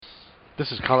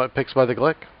This is Comet Picks by the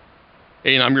Glick.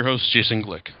 Hey, and I'm your host, Jason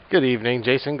Glick. Good evening,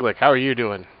 Jason Glick. How are you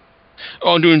doing?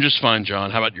 Oh, I'm doing just fine,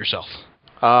 John. How about yourself?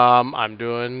 I'm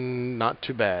doing not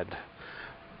too bad.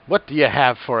 What do you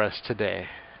have for us today?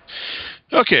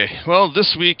 Okay, well,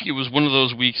 this week it was one of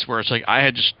those weeks where it's like I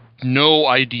had just no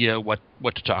idea what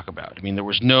to talk about. I mean, there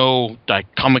was no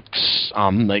comics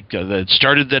that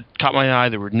started that caught my eye.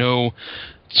 There were no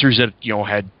series that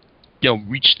had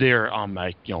reached their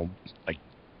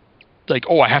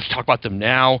oh, I have to talk about them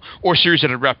now, or series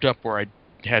that had wrapped up where I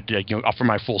had to offer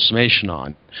my full summation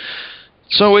on.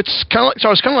 So it's kind of like, I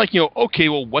was kind of like, okay,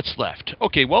 well, what's left?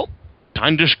 Okay, well,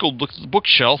 time to just go look at the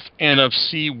bookshelf and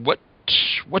see what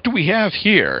do we have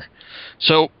here.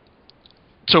 So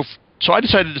so I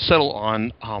decided to settle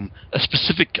on a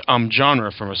specific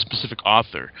genre from a specific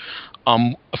author,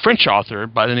 a French author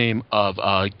by the name of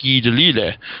Guy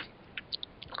Delisle,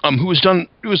 who has come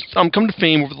to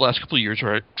fame over the last couple of years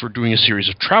for doing a series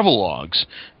of travel logs,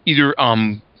 either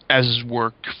as his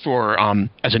work for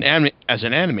as an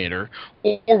animator,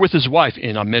 or with his wife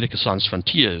in Médecins Sans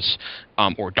Frontières,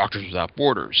 or Doctors Without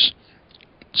Borders.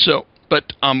 So,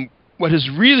 but what has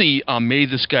really made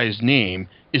this guy's name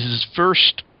is his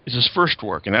first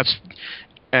work, and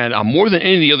more than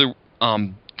any of the other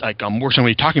works I'm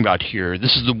going to be talking about here.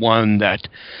 This is the one that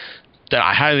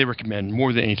I highly recommend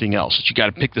more than anything else. That you got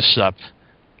to pick this up,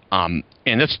 and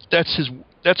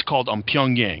that's called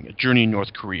Pyongyang, A Journey in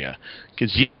North Korea.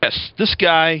 Because yes, this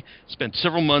guy spent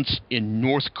several months in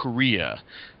North Korea.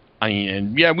 I mean,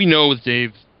 and yeah, we know that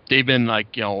they've been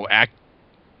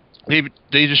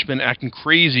they've just been acting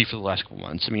crazy for the last couple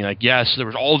months. I mean, yes, there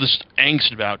was all this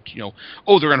angst about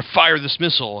oh, they're going to fire this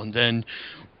missile, and then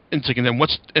they're going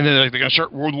to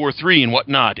start World War III and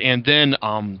whatnot, and then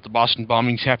the Boston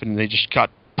bombings happened, and they just got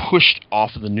pushed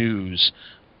off of the news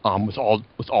with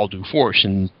all due force,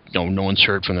 and no one's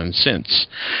heard from them since.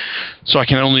 So I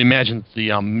can only imagine that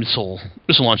the missile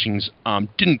launchings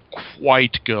didn't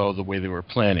quite go the way they were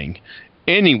planning.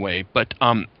 Anyway, but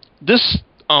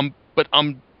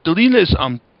Delisle's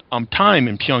time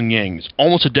in Pyongyang is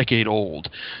almost a decade old,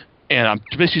 and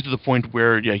basically to the point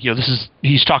where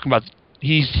he's talking about.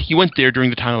 He went there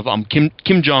during the time of Kim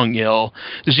Jong-il.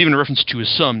 There's even a reference to his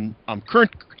son,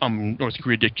 current North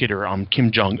Korea dictator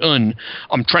Kim Jong-un,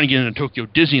 trying to get into Tokyo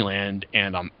Disneyland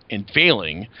and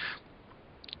failing.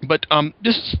 But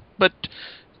this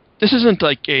isn't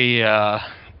like a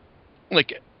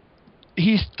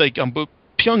he's like but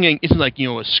Pyongyang isn't like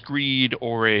a screed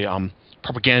or a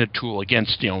propaganda tool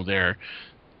against their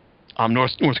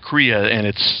North Korea, and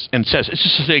it says it's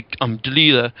just like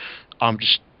Delisle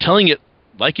just telling it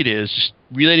like it is, just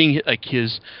relating like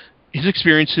his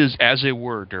experiences as they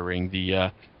were during the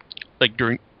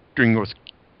during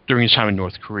his time in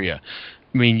North Korea.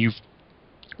 I mean,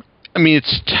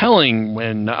 it's telling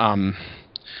when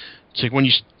it's like when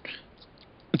you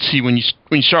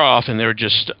start off and they're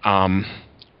just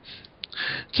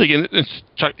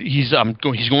he's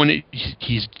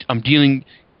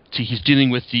dealing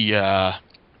with the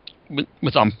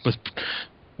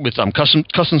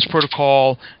customs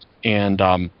protocol, and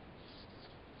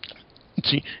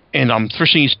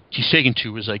first thing he's taken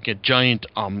to is like a giant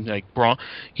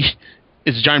it's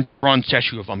a giant bronze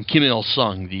statue of Kim Il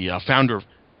Sung, the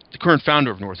current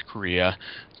founder of North Korea.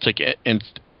 It's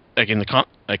in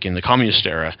the communist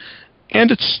era,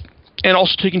 and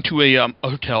also taken to a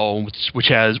hotel which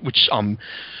has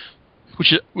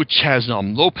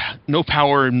no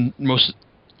power in most.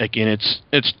 Like in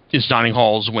its dining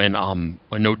halls when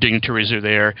no dignitaries are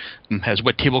there, has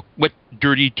wet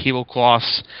dirty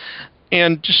tablecloths,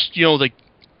 and just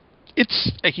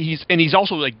it's like he's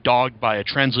also like dogged by a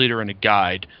translator and a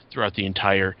guide throughout the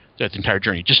entire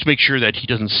journey, just to make sure that he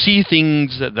doesn't see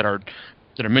things that are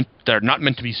not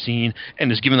meant to be seen,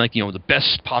 and is given the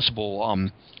best possible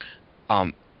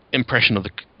impression of the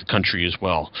country as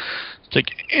well. It's like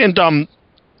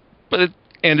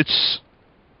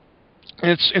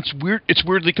it's weird. It's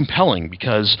weirdly compelling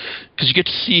because you get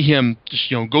to see him just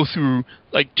go through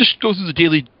the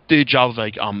daily job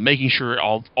of making sure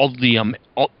all the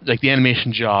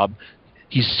animation job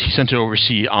he's sent to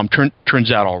oversee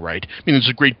turns out all right. I mean, there's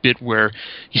a great bit where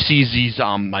he sees these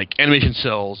animation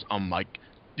cells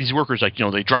these workers they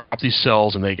drop these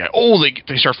cells and they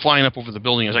start flying up over the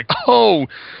building. It's like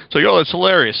that's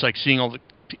hilarious, like seeing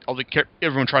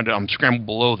everyone trying to scramble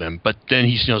below them, but then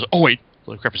he knows, oh wait,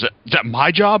 holy crap, is that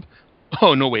my job?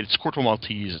 Oh no, wait, it's Corporal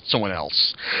Maltese, it's someone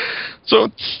else. So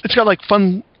it's got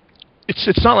fun.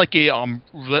 It's not like a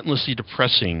relentlessly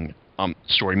depressing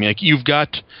story. I mean, you've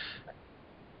got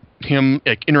him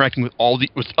interacting with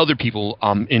other people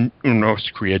in North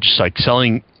Korea, just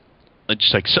selling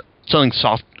selling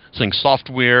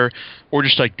software, or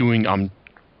just like doing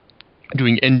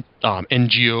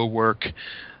NGO work,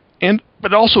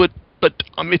 but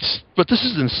this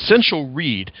is an essential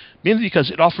read, mainly because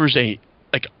it offers a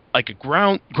a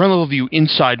ground level view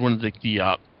inside one of the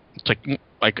it's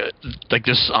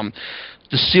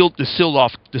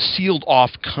the sealed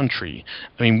off country.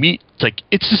 I mean,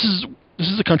 this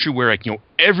is a country where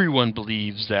everyone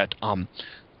believes that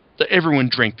everyone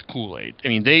drank the Kool-Aid. I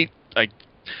mean,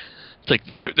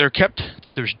 they're kept.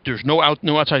 There's no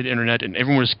outside internet, and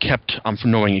everyone is kept from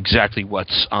knowing exactly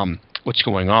what's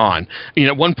going on. I mean,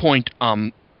 at one point,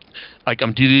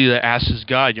 Delila asks his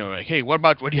guide, hey, what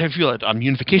do you feel about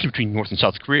unification between North and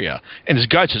South Korea? And his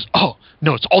guide says, oh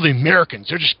no, it's all the Americans.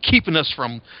 They're just keeping us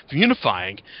from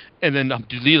unifying. And then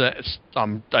Delila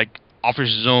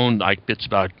offers his own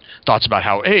thoughts about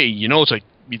how, hey, it's like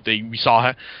we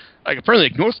saw.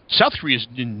 Apparently, South Korea is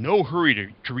in no hurry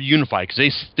to reunify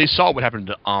because they saw what happened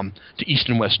to East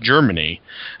and West Germany,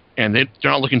 and they're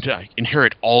not looking to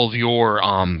inherit all of your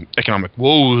economic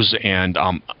woes and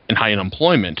high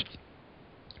unemployment.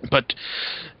 And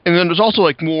then there's also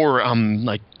more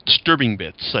disturbing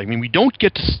bits. I mean, we don't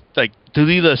get to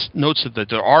Delila notes that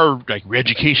there are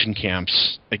re-education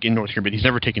camps in North Korea, but he's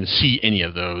never taken to see any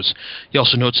of those. He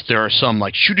also notes that there are some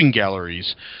shooting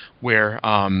galleries where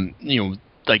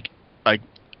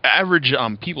average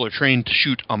people are trained to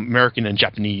shoot American and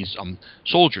Japanese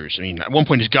soldiers. I mean, at one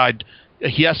point his guide,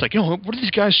 he asked what are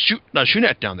these guys shooting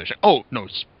at down there? He's like, oh no,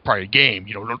 it's probably a game.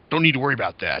 Don't need to worry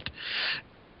about that.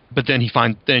 But then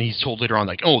he's told later on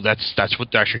that's what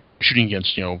they're actually shooting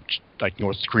against.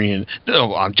 North Korean,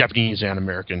 Japanese and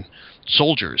American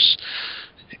soldiers.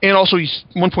 And also,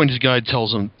 one point his guide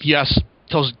tells him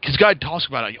his guide talks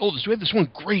about we have this one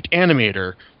great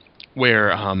animator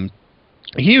where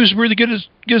he was really good at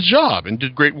his job and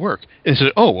did great work. And he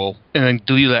said, oh, well, and then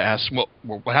Delila asks, well,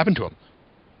 what happened to him?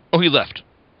 Oh, he left.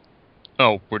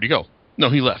 Oh, where'd he go? No,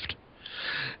 he left.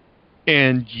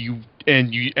 And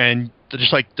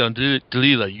just like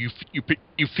Delila, you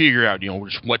figure out,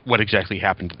 just what exactly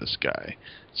happened to this guy.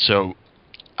 So,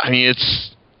 I mean,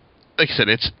 it's, like I said,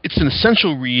 it's an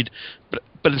essential read, but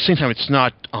at the same time, it's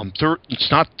not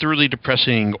thoroughly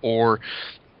depressing or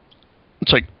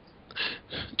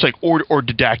or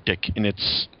didactic in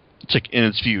its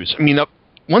views. I mean,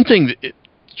 one thing that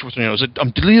it's worth noting is that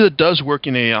Delila does work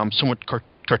in a somewhat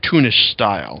cartoonish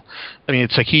style. I mean,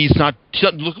 he's not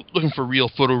looking for real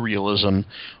photorealism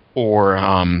or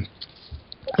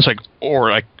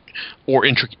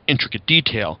intricate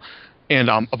detail. And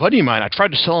a buddy of mine, I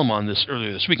tried to sell him on this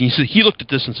earlier this week, and he looked at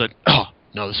this and said, oh,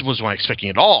 no, this wasn't what I was expecting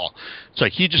at all.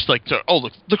 It's he just oh,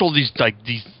 look at all these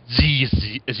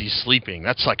Z's as he's sleeping.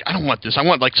 That's I don't want this. I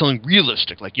want something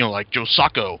realistic, Joe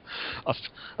Sacco of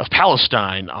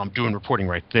Palestine doing reporting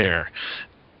right there.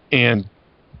 And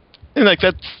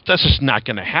that's just not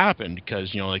going to happen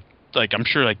because I'm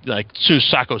sure as soon as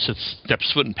Sacco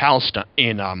steps foot in Palestine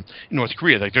in North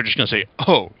Korea, they're just going to say,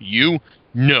 oh,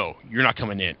 no, you're not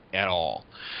coming in at all.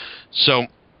 So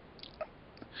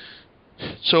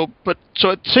at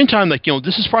the same time,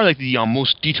 this is probably the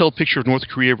most detailed picture of North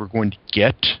Korea we're going to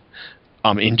get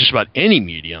in just about any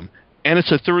medium, and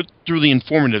it's a thoroughly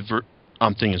informative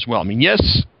thing as well. I mean,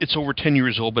 yes, it's over 10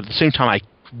 years old, but at the same time, I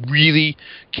really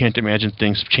can't imagine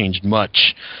things have changed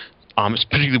much,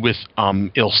 particularly with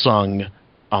Il-sung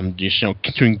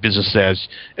continuing business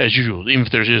as usual, even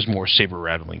if there is more saber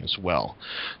rattling as well.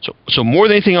 So more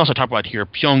than anything else I talk about here,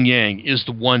 Pyongyang is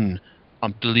the one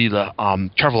Delila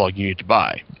travelogue you need to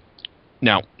buy.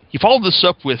 Now, he followed this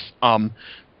up with a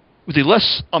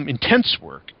less intense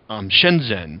work,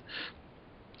 Shenzhen,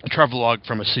 a travelogue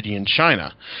from a city in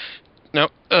China. Now,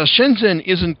 Shenzhen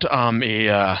isn't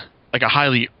a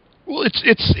highly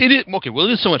it is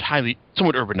somewhat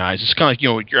urbanized. It's kind of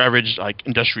your average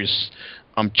industrious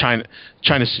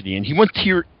China city, and he went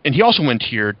here, and he also went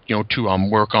here to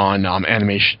work on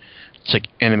animation. It's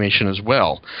animation as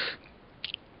well.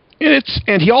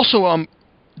 And he also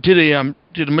did a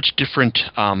much different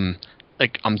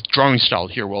drawing style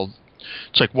here. Well,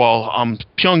 it's while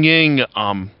Pyongyang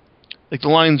the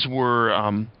lines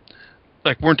were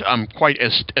weren't quite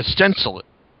as stencil,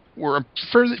 were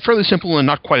fairly simple and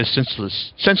not quite as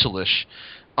stencilish.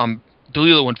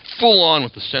 Delila went full on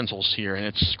with the stencils here, and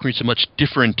it creates a much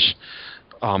different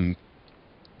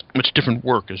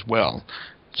work as well.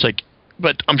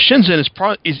 But Shenzhen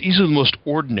is easily the most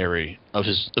ordinary of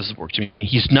his works. I mean,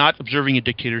 he's not observing a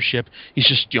dictatorship. He's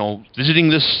just visiting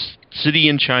this city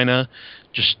in China,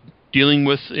 just dealing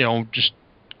with just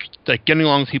getting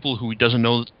along with people who he doesn't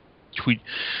know, who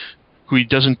he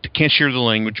can't share the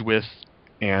language with,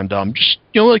 and just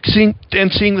like seeing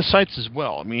the sights as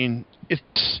well. I mean,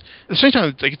 it's at the same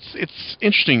time it's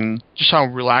interesting just how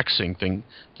relaxing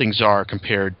things are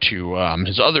compared to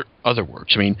his other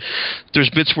works. I mean, there's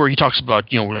bits where he talks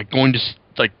about like going to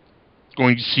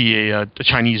see a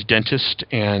Chinese dentist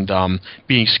and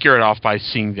being scared off by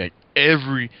seeing the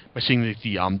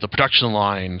production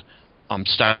line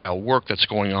style work that's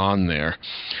going on there,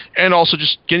 and also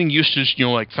just getting used to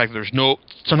like the fact that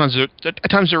at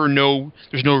times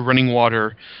there's no running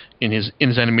water in his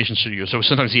animation studio, so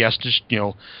sometimes he has to just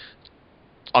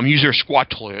use their squat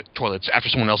toilets after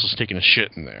someone else has taken a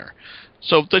shit in there.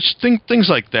 So there's things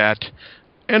like that,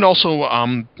 and also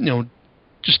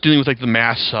just dealing with like the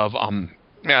mass of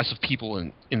people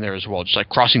in there as well. Just like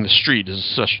crossing the street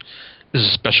is a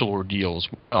special ordeal as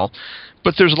well.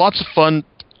 But there's lots of fun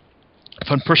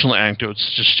personal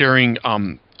anecdotes. Just sharing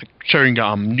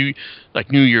New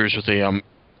Year's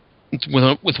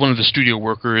with one of the studio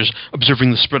workers,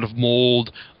 observing the spread of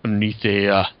mold underneath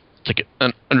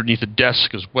underneath a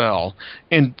desk as well,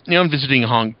 and visiting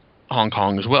Hong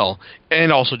Kong as well,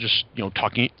 and also just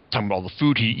talking about all the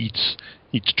food he eats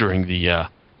during the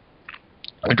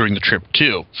trip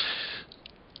too.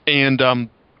 And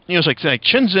it's like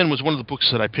Shenzhen was one of the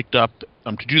books that I picked up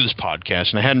to do this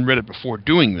podcast, and I hadn't read it before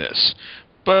doing this.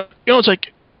 But it's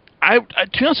like to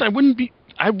be honest,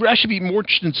 I would actually be more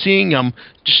interested in seeing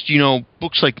just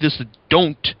books like this that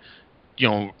don't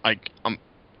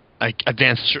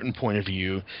advance a certain point of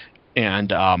view,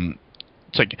 and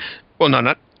it's like, well,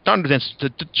 not advance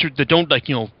that don't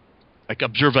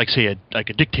observe say a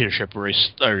dictatorship or a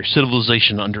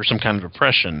civilization under some kind of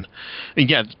oppression. And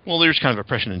yeah, well, there's kind of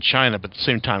oppression in China, but at the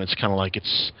same time, it's kind of like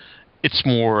it's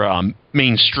more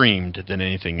mainstreamed than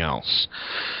anything else.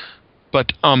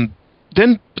 But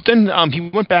then he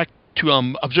went back to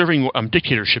observing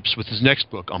dictatorships with his next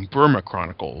book, Burma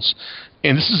Chronicles,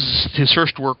 and this is his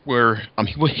first work where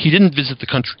he didn't visit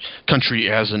the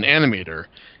country as an animator.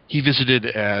 He visited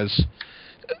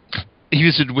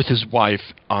with his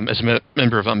wife as a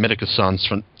member of Médecins Sans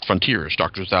Frontières,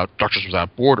 Doctors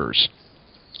Without Borders,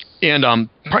 and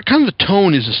kind of the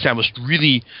tone is established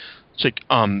really. It's like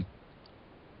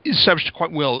is established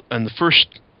quite well in the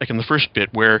first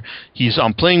bit where he's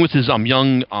playing with his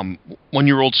young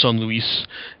 1-year-old son Luis,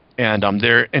 and finds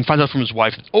out from his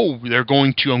wife that they're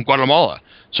going to Guatemala.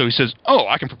 So he says,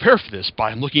 I can prepare for this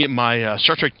by looking at my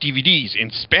Star Trek DVDs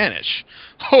in Spanish.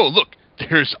 Oh, look,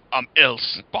 there's El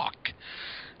Spock.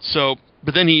 So,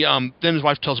 but then then his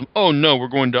wife tells him, "Oh no, we're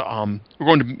going to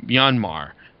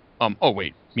Myanmar." Oh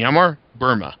wait, Myanmar,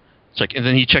 Burma. It's like, and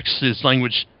then he checks his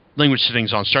language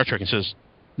settings on Star Trek and says,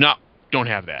 "No, don't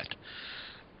have that."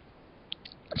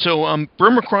 So,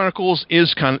 Burma Chronicles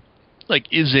is kind of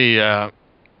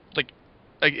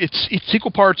it's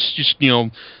equal parts just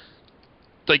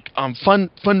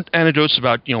fun anecdotes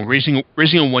about raising a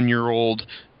 1-year-old.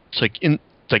 It's like in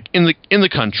the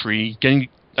country, getting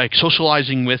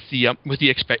socializing with the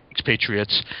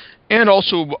expatriates, and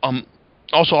also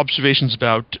observations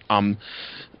about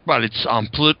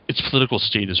its political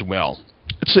state as well.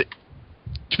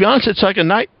 To be honest, it's like a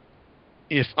night.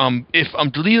 If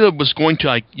Delita was going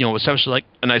to establish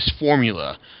a nice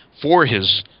formula for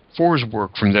his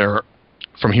work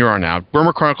from here on out,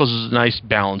 Burma Chronicles is a nice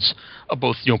balance of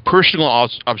both personal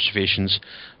observations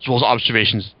as well as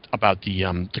observations about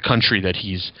the country that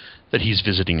he's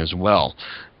visiting as well.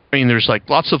 I mean, there's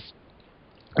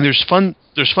there's fun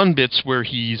bits where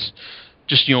he's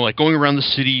just going around the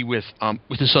city with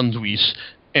his son Luis,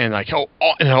 and how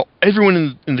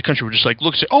everyone in the country would just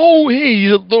looks at, "Oh, hey,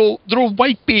 little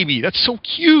white baby, that's so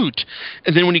cute,"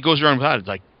 and then when he goes around without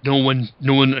it, no one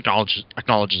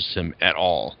acknowledges him at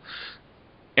all,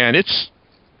 and it's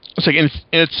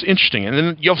interesting. And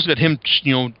then you also got him just,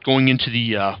 going into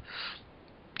the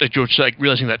George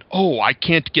realizing that I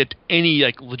can't get any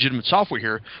legitimate software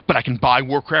here, but I can buy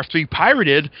Warcraft 3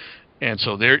 pirated, and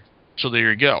so there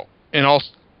you go. And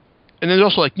then there's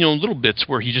also little bits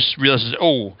where he just realizes,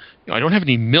 I don't have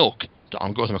any milk to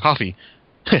go with my coffee,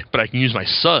 but I can use my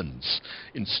son's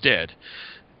instead.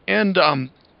 And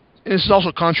this is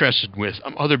also contrasted with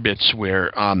other bits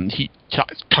where he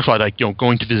talks about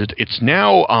going to visit its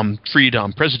now freed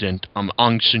president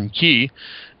Aung San Suu Kyi,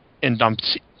 and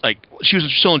she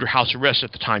was still under house arrest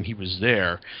at the time he was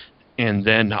there, and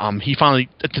then he finally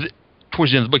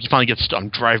towards the end of the book he finally gets to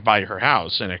drive by her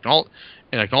house and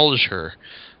acknowledge her.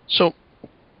 So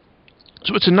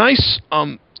it's a nice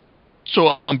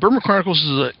Burma Chronicles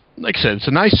is like I said, it's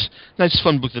a nice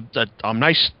fun book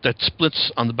that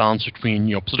splits on the balance between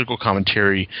political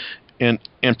commentary and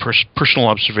personal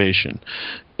observation.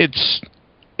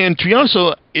 And to be honest,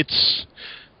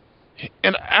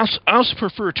 And I also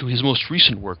prefer to his most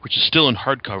recent work, which is still in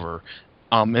hardcover,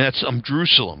 and that's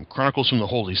Jerusalem, Chronicles from the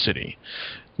Holy City.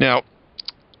 Now,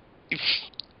 if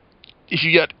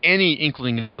you got any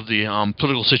inkling of the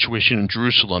political situation in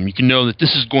Jerusalem, you can know that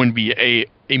this is going to be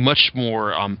a much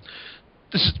more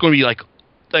this is going to be like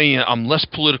less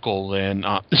political than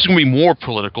this is going to be more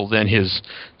political than his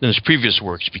previous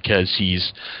works because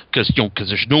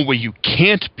there's no way you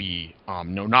can't be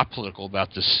not political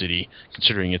about this city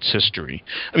considering its history.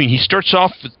 I mean, he starts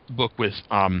off the book with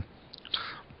by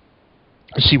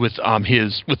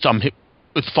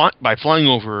flying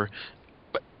over,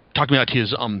 talking about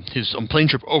his plane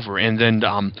trip over, and then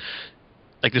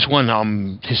like this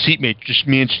one his seatmate just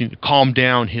managing to calm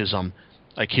down his new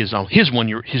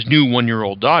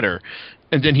 1-year-old daughter,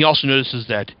 and then he also notices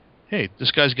that, hey, this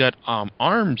guy's got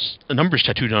numbers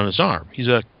tattooed on his arm. He's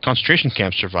a concentration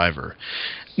camp survivor,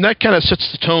 and that kind of sets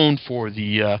the tone for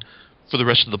the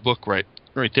rest of the book right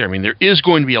there. I mean, there is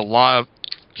going to be a lot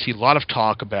of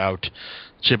talk about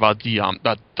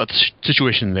the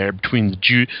situation there between the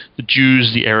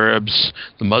Jews, the Arabs,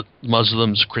 the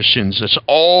Muslims, Christians. That's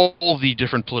all the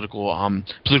different political and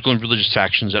religious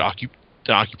factions that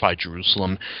occupy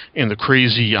Jerusalem, and the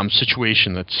crazy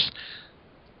situation that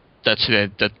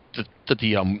the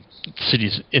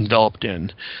city's enveloped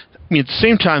in. I mean, at the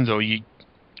same time, though,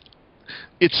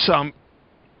 it's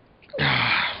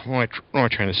what am I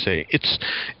trying to say? It's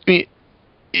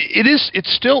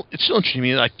still interesting to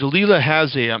me. Like, Dalila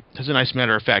has a nice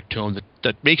matter of fact tone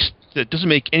that doesn't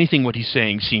make anything what he's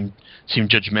saying seem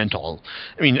judgmental.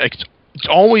 I mean, like, it's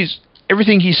always,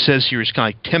 everything he says here is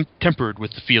kind of like tempered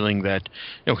with the feeling that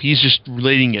he's just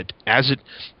relating it as it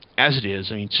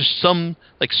is. I mean, it's just some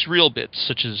like surreal bits,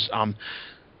 such as a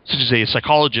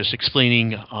psychologist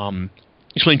explaining to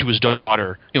his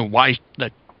daughter why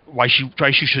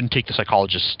she shouldn't take the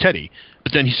psychologist's teddy,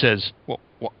 but then he says, well,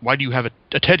 why do you have a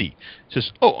teddy? He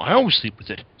says, oh, I always sleep with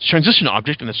it. It's a transition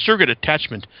object and a surrogate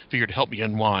attachment figure to help me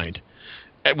unwind.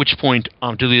 At which point,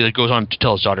 Dalila goes on to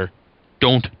tell his daughter,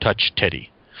 don't touch Teddy.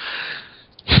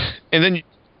 And then,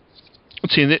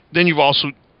 then you've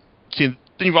also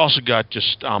got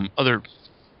just other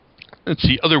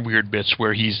weird bits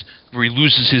where he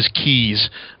loses his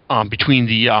keys between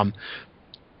the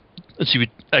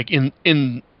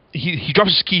he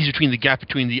drops his keys between the gap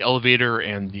between the elevator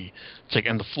and the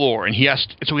floor, and so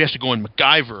he has to go in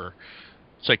MacGyver.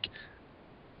 It's like,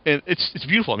 and it's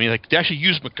beautiful. I mean, like, they actually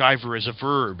use MacGyver as a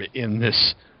verb in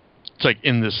this. It's like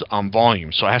in this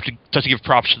volume. So I have to give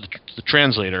props to the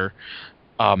translator.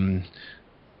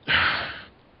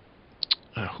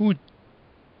 Who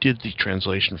did the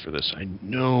translation for this? I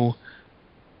know.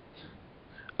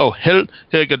 Oh,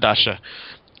 Helga Dasha.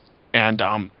 And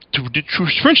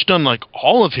French done like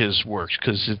all of his works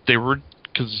because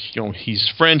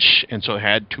he's French, and so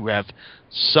had to have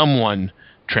someone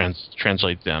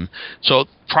translate them. So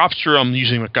props for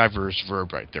using MacGyver's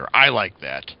verb right there. I like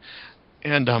that.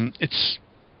 And and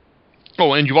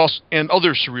you also, and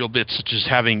other surreal bits, such as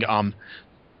having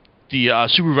the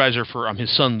supervisor for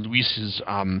his son Luis's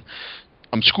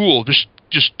school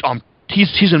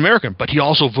he's an American, but he's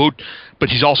also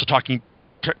talking.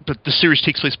 But the series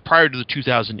takes place prior to the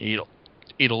 2008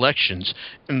 elections,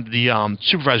 and the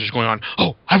supervisor's going on,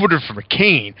 oh, I voted for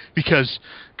McCain because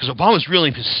Obama's real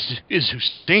name is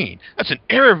Hussein. That's an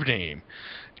Arab name.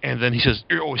 And then he says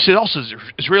also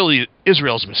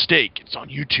Israel's a mistake. It's on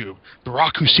YouTube.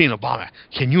 Barack Hussein Obama.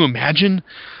 Can you imagine?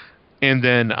 And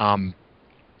then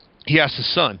he asks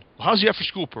his son, well, how's the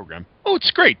after-school program? Oh, it's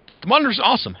great. The monitor's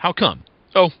awesome. How come?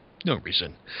 Oh, no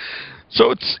reason. So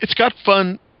it's got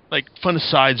fun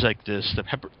asides like this that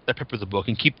pepper the book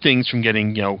and keep things from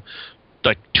getting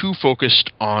too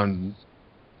focused on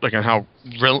how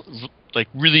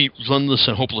really relentless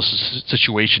and hopeless the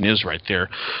situation is right there,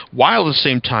 while at the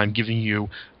same time giving you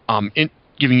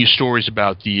stories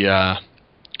about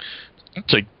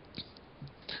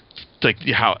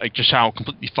how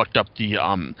completely fucked up the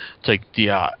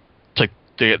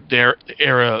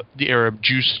Arab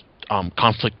Jews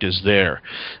conflict is there.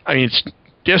 I mean,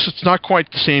 it's not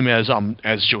quite the same as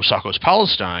Joe Sacco's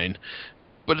Palestine,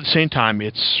 but at the same time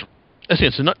it's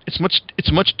much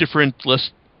different,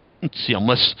 less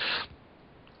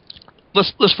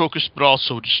focused, but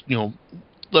also just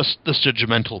less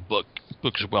judgmental book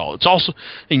as well. It's also,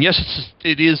 and yes,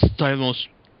 it is one of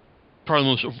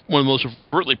the most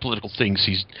overtly political things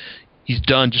he's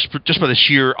done just by the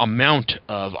sheer amount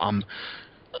of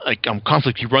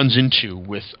conflict he runs into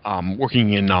with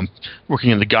working in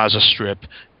the Gaza Strip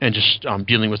and just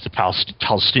dealing with the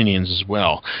Palestinians as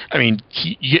well. I mean,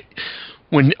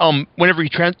 whenever he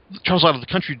travels out of the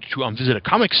country to visit a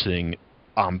comics thing,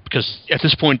 because at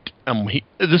this point,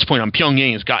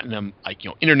 Pyongyang has gotten him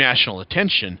international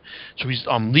attention, so he's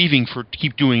leaving to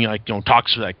keep doing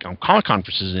talks comic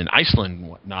conferences in Iceland and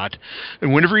whatnot.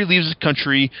 And whenever he leaves the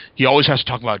country, he always has to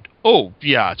talk about, oh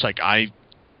yeah, it's like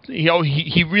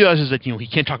he realizes that he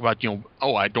can't talk about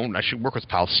I should work with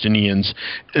Palestinians.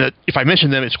 If I mention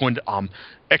them, it's going to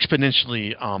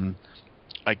exponentially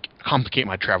complicate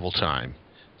my travel time.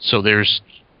 So there's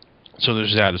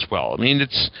that as well. I mean,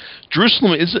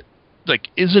 Jerusalem is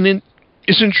an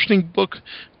interesting book,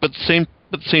 but at the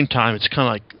same time, it's kind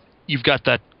of like you've got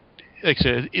that. Like I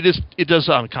said, it is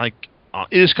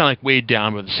kind of weighed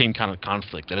down by the same kind of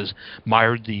conflict that has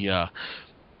mired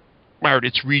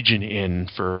its region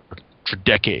for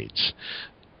decades.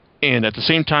 And at the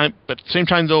same time,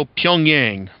 though,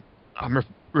 Pyongyang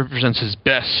represents his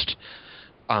best,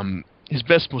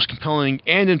 most compelling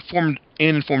and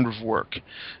informative work.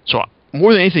 So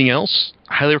more than anything else,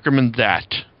 I highly recommend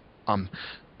that.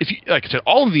 If you, like I said,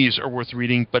 all of these are worth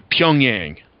reading, but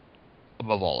Pyongyang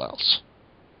above all else.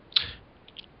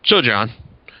 So, John,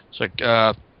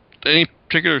 it's any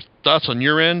particular thoughts on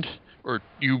your end, or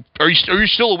are you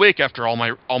still awake after all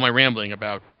my rambling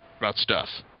about stuff?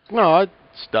 No,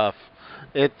 stuff.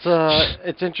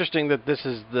 It's interesting that this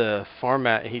is the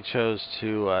format he chose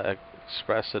to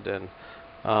express it in.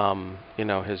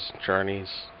 His journeys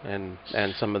and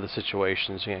some of the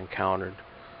situations he encountered.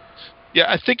 Yeah,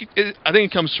 I think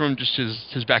it comes from just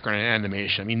his background in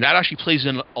animation. I mean, that actually plays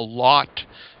in a lot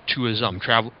to his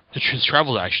travels.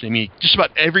 Actually, I mean, just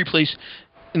about every place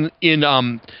in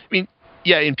Pyongyang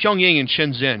and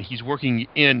Shenzhen, he's working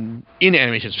in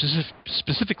animation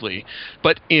specifically,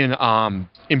 but in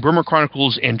Burma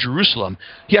Chronicles and Jerusalem,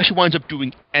 he actually winds up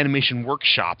doing animation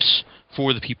workshops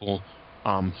for the people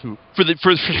for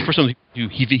some who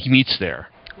he meets there.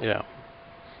 Yeah,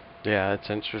 it's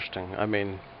interesting. I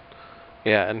mean,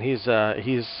 yeah, and he's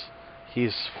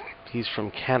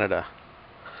from Canada.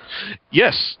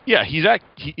 Yes, yeah, he's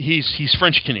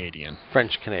French Canadian.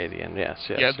 French Canadian, yes.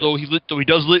 Yeah, though as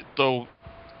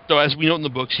we note in the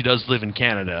books, he does live in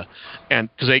Canada, and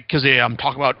because they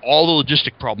talk about all the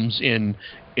logistic problems in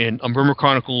Burma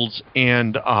Chronicles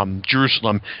and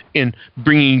Jerusalem in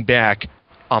bringing back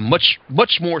much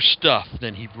more stuff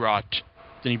than he brought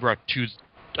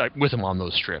with him on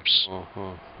those trips.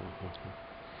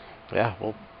 Yeah,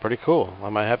 well, pretty cool. I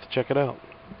might have to check it out.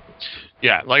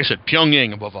 Yeah, like I said,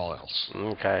 Pyongyang above all else.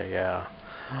 Okay, yeah.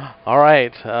 All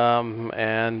right,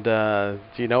 and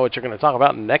do you know what you're going to talk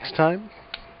about next time?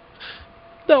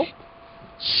 No.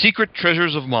 Secret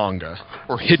treasures of manga,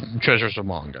 or hidden treasures of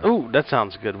manga. Ooh, that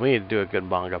sounds good. We need to do a good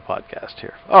manga podcast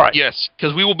here. All right. Yes,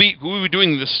 because we will be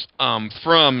doing this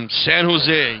from San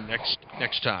Jose next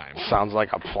time. Sounds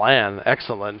like a plan.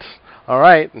 Excellent. All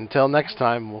right. Until next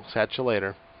time, we'll catch you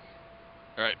later.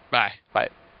 All right. Bye. Bye.